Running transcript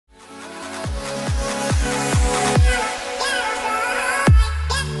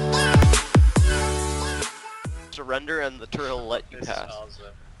render and the turret will let you This is pass. awesome.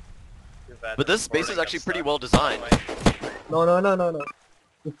 Too bad But the this base is recording actually got pretty stuck. well designed. No, no, no, no,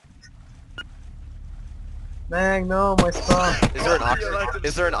 no. Mang, no, my stuff.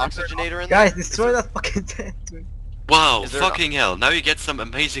 Is there an oxygenator in there? Guys, destroy that fucking tent. dude. Wow, Is there an fucking hell! Now you get some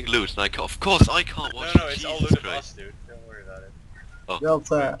amazing loot, and of course I can't watch No, it. it's all Jesus loot of Christ. us, dude. Don't worry about it. Well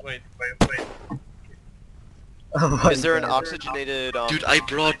said. Wait. Oh my Is there an God. oxygenated Dude, I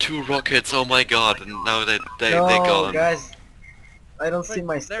brought 2 rockets. Oh my god, and now they're No, gone. guys. I don't see Wait,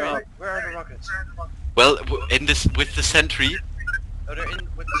 my Larry, stuff. where are the rockets? Well, in this with the sentry. Oh, they're in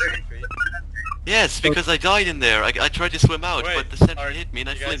with the sentry. Yes, because I died in there. I tried to swim out, Wait, but the sentry alright, hit me and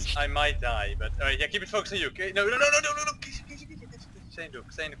I you guys, flinched. I might die, but alright, yeah, keep it focused on you. Okay? No. Stay in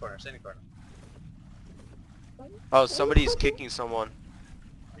the corner. Oh, somebody's kicking someone.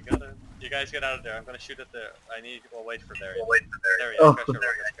 You guys get out of there. I'm gonna shoot at the. We'll wait for Larry. Larry, Oh. crash your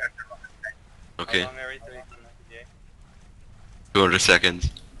rockets. Okay, How long, Larry, till you can ETA? 200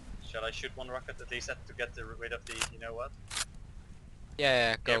 seconds. Shall I shoot one rocket at least to get rid of the, you know what?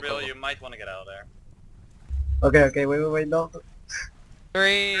 Yeah, go, Gabriel, go. you might want to get out of there. Okay, wait, no.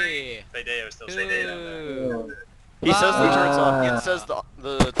 3, Playdeo still stay down there. 2. He says the turret's off. Ah. It says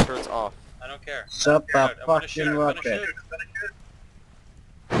the turret's off. I don't care. Shut the I'm gonna shoot, fucking I'm gonna rocket. shoot.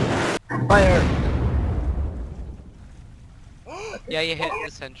 Fire! Yeah, you hit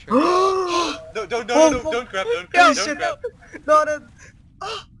the sentry. No, No, don't grab, don't Yo, grab, shit, don't grab. no.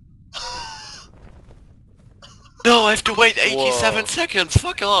 No, I have to wait 87 Whoa. seconds.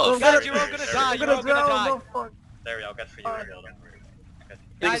 Fuck off. Guys, you're all gonna die. I'm You're gonna all gonna drown, die. no fuck. Larry, I'll get for you, Gabriel, don't worry. I got you.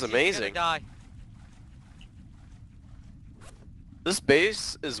 Thing's Guys, you're amazing. gonna die. This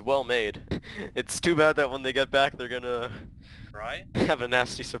base is well made. It's too bad that when they get back they're gonna Right? have a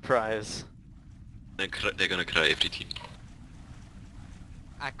nasty surprise. They're gonna cry every team.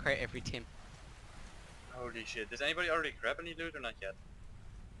 I create every team. Holy shit. Does anybody already grab any loot or not yet?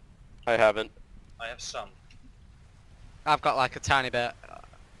 I haven't. I have some. I've got like a tiny bit.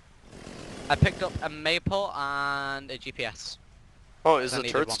 I picked up a maple and a GPS. Oh, is I the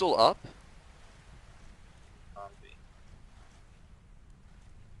needed turret one. still up? Can't be.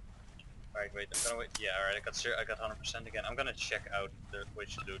 Alright, wait, I'm gonna wait. Yeah, alright, I got 100% again. I'm gonna check out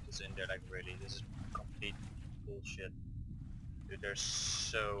which loot is in there, like really. This is complete bullshit. Dude, there's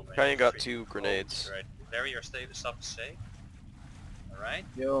so many. Kinda got freaking 2 holes, grenades. Right. Larry, your stuff is safe. Alright?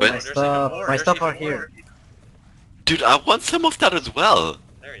 Yo, But- my There's even stuff, more, my there's stuff even are here. more. Dude, I want some of that as well.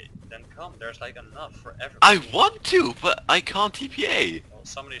 Larry, then come. There's like enough for everyone. I want to, but I can't TPA. Well,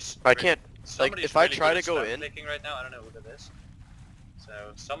 somebody's I can't. somebody's if I really try good to go at in- clicking right now, I don't know who that is. So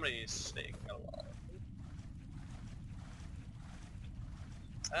somebody's taking a while.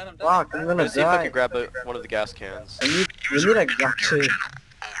 And I'm done. Fuck, I'm I'm gonna gonna see if I die. can grab one of the gas cans. We need a gotcha.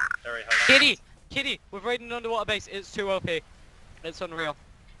 Larry, how long? Kitty, we've raided an underwater base. It's too OP. It's unreal.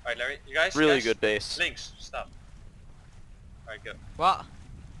 Alright, Larry, you guys. Really guys, good base. Links, stop. Alright, go. What?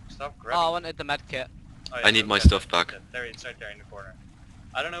 Stop Oh, grabbing. I wanted the med kit. Oh, yeah, I need go my get stuff it. back. Larry, it's right there in the corner.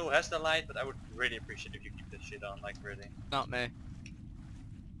 I don't know who has the light, but I would really appreciate if you keep this shit on, like really. Not me.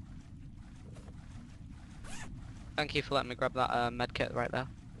 Thank you for letting me grab that med kit right there.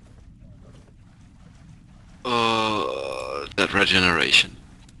 That regeneration.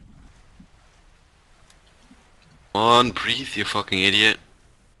 Come on, breathe, you fucking idiot.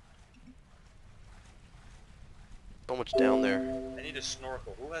 So much down there. I need a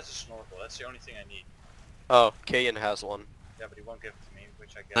snorkel. Who has a snorkel? That's the only thing I need. Oh, Kayan has one. Yeah, but he won't give it to me,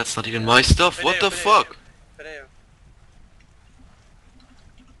 which I guess. That's not even my stuff. What Fideo, the Fideo, fuck? Fideo.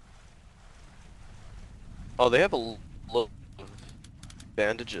 Oh, they have a lot of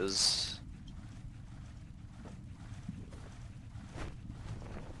bandages.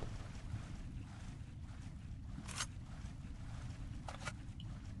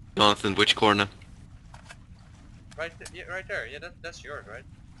 Jonathan, which corner? Right, yeah, right there. Yeah, that's yours, right?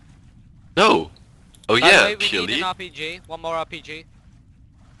 No. Oh By the yeah, way, we purely. need an RPG. One more RPG.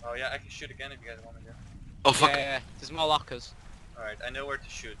 Oh yeah, I can shoot again if you guys want me to. Oh fuck. Yeah. There's more lockers. Alright, I know where to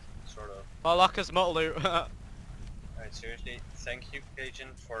shoot, sort of. More lockers, more loot. Alright, seriously, thank you, Cajun,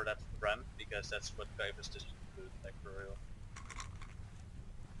 for that ramp, because that's what gave us this loot, like for real.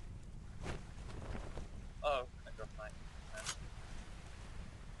 Oh, I dropped mine.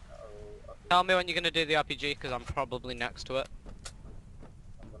 Uh-oh. Tell me when you're gonna do the RPG, because I'm probably next to it.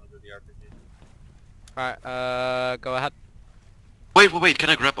 I'm gonna do the RPG. Right, go ahead. Wait, can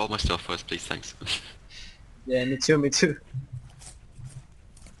I grab all my stuff first, please? Thanks. Yeah, me too. Come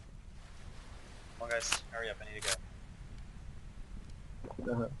on guys, hurry up, I need to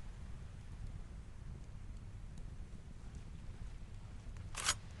go.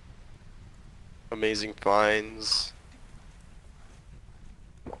 amazing finds.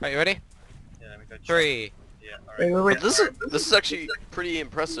 Are you ready? Yeah, let me go check. 3. Yeah, Wait, alright. wait, But wait. this is actually pretty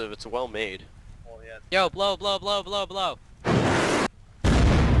impressive. It's well made. Well, yeah. Yo, blow, blow, blow, blow, blow.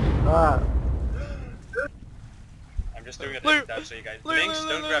 Ah, I'm just doing it Loot! every time so you guys. Loot, Links, loot,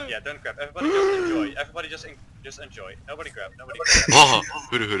 don't loot, grab loot. yet, don't grab. Everybody just enjoy. Everybody just enjoy. Nobody grab, nobody grab. Oh,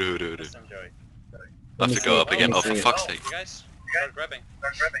 hoodoo. Just enjoy. I have to go up again. Oh, for fuck's sake. You guys, start grabbing.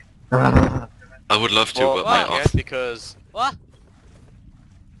 ah. I would love to, Well, but I my can't off. because What?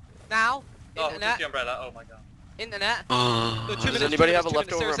 Now? Oh, who took Internet? the umbrella? Oh my god. Internet? Oh, Go 2 does minutes, anybody 2 have a minutes,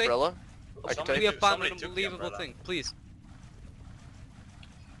 2 minutes, leftover seriously? umbrella? I can Somebody We take. have found an took the unbelievable umbrella. thing, please.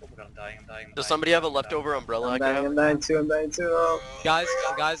 Oh my god, I'm dying, I'm dying. Does somebody have a leftover umbrella I I'm can dying, have? I'm dying too, I'm dying too. Oh. Guys,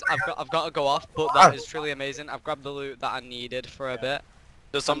 I've got to go off, but that is truly amazing. I've grabbed the loot that I needed for a bit.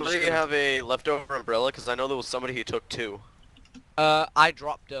 Does I'm just somebody gonna- have a leftover umbrella? Because I know there was somebody who took 2. I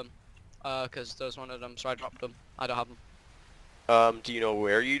dropped them. Cause there was one of them, so I dropped them. I don't have them. Do you know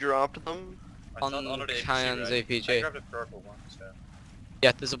where you dropped them? I thought On under the APC, Kyan's right? APG. I grabbed the purple one, so.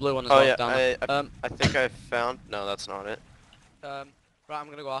 Yeah, there's a blue one as Oh well yeah, down there. I think I found. No, that's not it. Right, I'm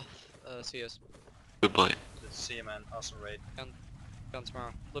gonna go off. See you goodbye. See you, man. Awesome raid. again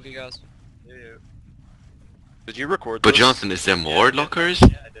tomorrow. Love you guys. You. Did you record But this? Jonathan, is there more I did. lockers? Yeah,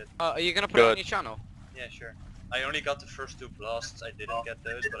 I did. Are you gonna put it on Good. your channel? Yeah, sure. I only got the first 2 blasts. I didn't get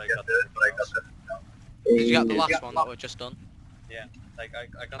those, but I got everything else. Did you get the last one that we've just done? Like,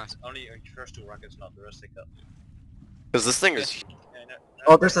 I got Nice. only the first 2 rockets, not the rest I got. Because this thing is. Yeah, no,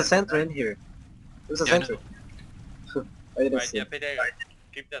 Oh, there's a center in here. There's a Yeah, I center. I didn't Right, see yeah, it. Pideo.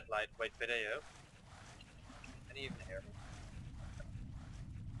 Keep that light. Wait, Pideo. Can you even hear me?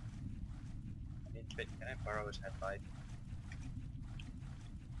 Can I borrow his headlight?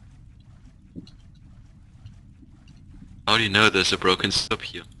 How do you know there's a broken stop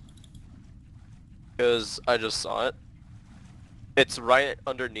here? Because I just saw it. It's right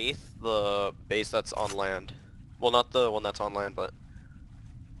underneath the base that's on land. Well, not the one that's on land, but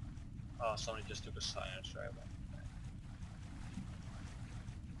Oh, somebody just took a silence rifle.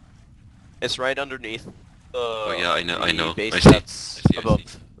 it's right underneath the. Oh yeah, I know, I the know. Base I see. that's I see, I above.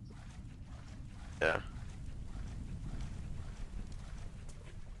 see. Yeah.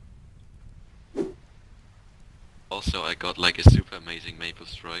 Also, I got like a super amazing maple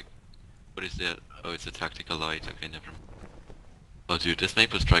strike. What is that? Oh, it's a tactical light. Okay, never mind. Oh dude, this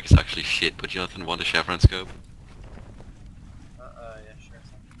maple strike is actually shit, but Jonathan want a chevron scope? Yeah, sure.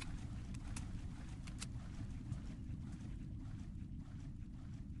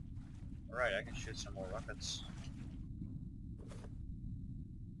 Alright, I can shoot some more rockets.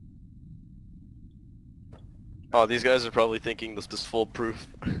 Oh, these guys are probably thinking this is foolproof.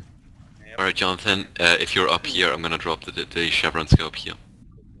 Yep. Alright Jonathan, if you're up here, I'm gonna drop the chevron scope here.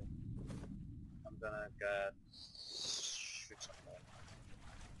 Cool. I'm gonna get shoot some more.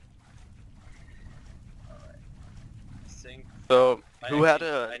 Alright. I think So, I who had actually-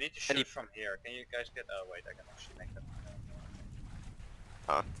 a? I need to shoot any- from here. Can you guys get? Oh wait, I can actually make that.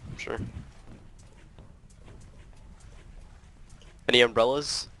 Sure. Any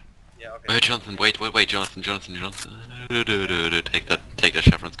umbrellas? Yeah. Okay. Wait Jonathan, wait, Jonathan. Take that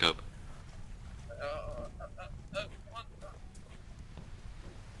chevron scope.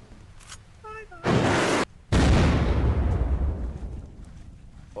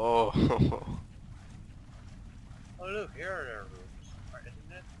 Oh. Oh look, here are their rooms. Right,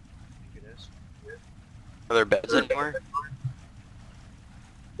 isn't it? I think it is. Are there beds anywhere?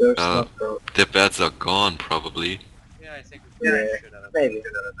 There's Oh. not though. The beds are gone, probably. Yeah, I think we can Yeah, shoot at it. maybe.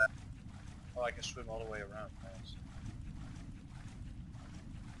 Oh, I can swim all the way around. Nice.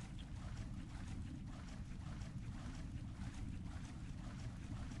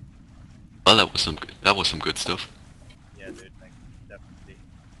 Well, that was some good stuff. Yeah, dude, like definitely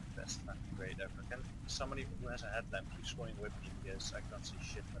best fucking raid ever. Can somebody who has a headlamp keep swimming with me because I can't see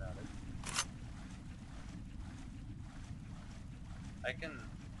shit without it. I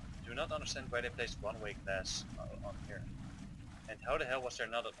do not understand why they placed one-way glass on here. And how the hell was there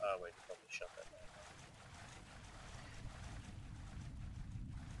not a... Oh wait, they probably shut that down.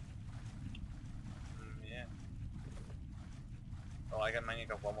 Yeah. Oh, I might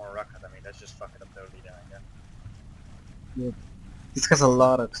got one more rocket. I mean, let's just fuck it up totally then again. This has a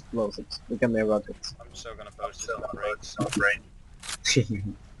lot of explosives. We can make rockets. I'm so gonna post it on Brainz.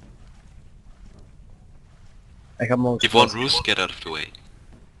 I have more If one explosives. roost, get out of the way.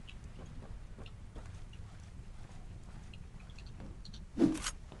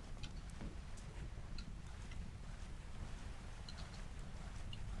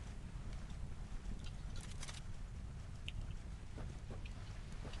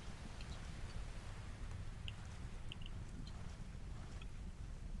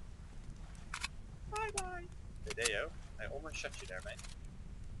 Hideo, I almost shot you there, mate.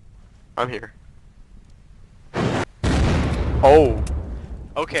 I'm here. Oh.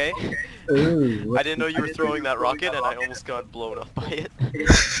 Okay. Ooh, I didn't know you were throwing that rocket, and I almost got blown up by it.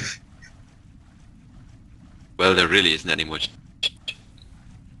 Well, there really isn't any much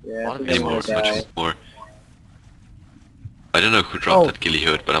yeah, Lot I of think I'm anymore. gonna Much die. more. I don't know who dropped Oh. that ghillie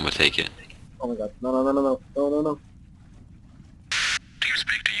hood, but I'm gonna take it. Oh my god, no, no, no, no, no, no, no, no.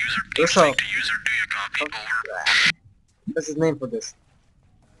 TeamSpeak to user. There's TeamSpeak a- to user. Do you copy? Over. What's his name for this?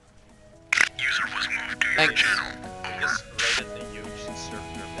 User was moved to your Thanks. channel. This raided a huge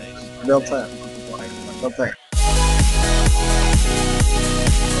circular base. Delta. Delta.